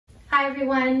Hi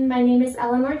everyone, my name is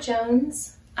Elinor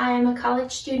Jones. I'm a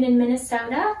college student in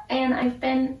Minnesota and I've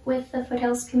been with the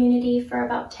Foothills community for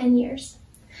about 10 years.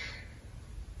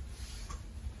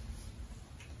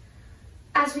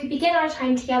 As we begin our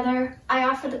time together, I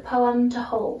offer the poem To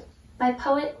Hold by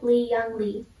poet Lee Young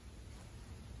Lee.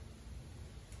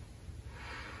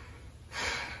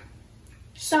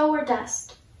 So we're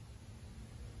dust.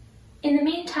 In the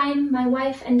meantime, my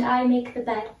wife and I make the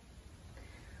bed.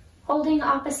 Holding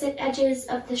opposite edges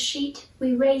of the sheet,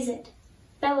 we raise it,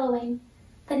 bellowing,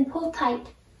 then pull tight,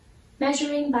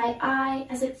 measuring by eye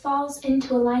as it falls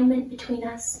into alignment between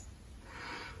us.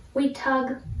 We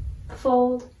tug,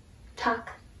 fold,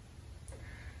 tuck.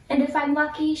 And if I'm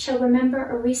lucky, she'll remember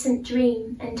a recent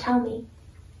dream and tell me.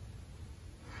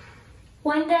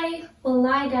 One day, we'll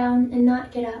lie down and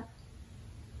not get up.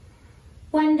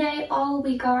 One day, all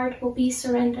we guard will be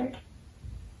surrendered.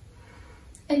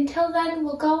 Until then,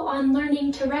 we'll go on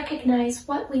learning to recognize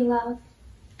what we love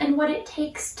and what it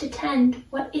takes to tend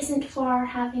what isn't for our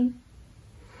having.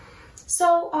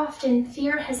 So often,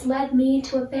 fear has led me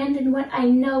to abandon what I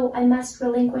know I must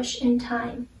relinquish in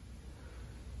time.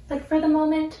 But for the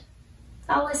moment,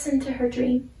 I'll listen to her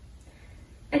dream,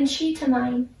 and she to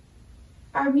mine,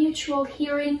 our mutual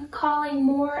hearing calling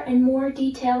more and more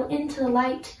detail into the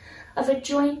light of a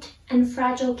joint and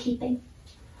fragile keeping.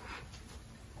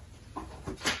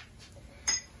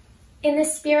 In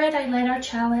this spirit, I light our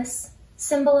chalice,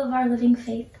 symbol of our living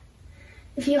faith.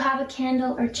 If you have a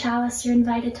candle or chalice, you're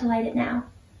invited to light it now.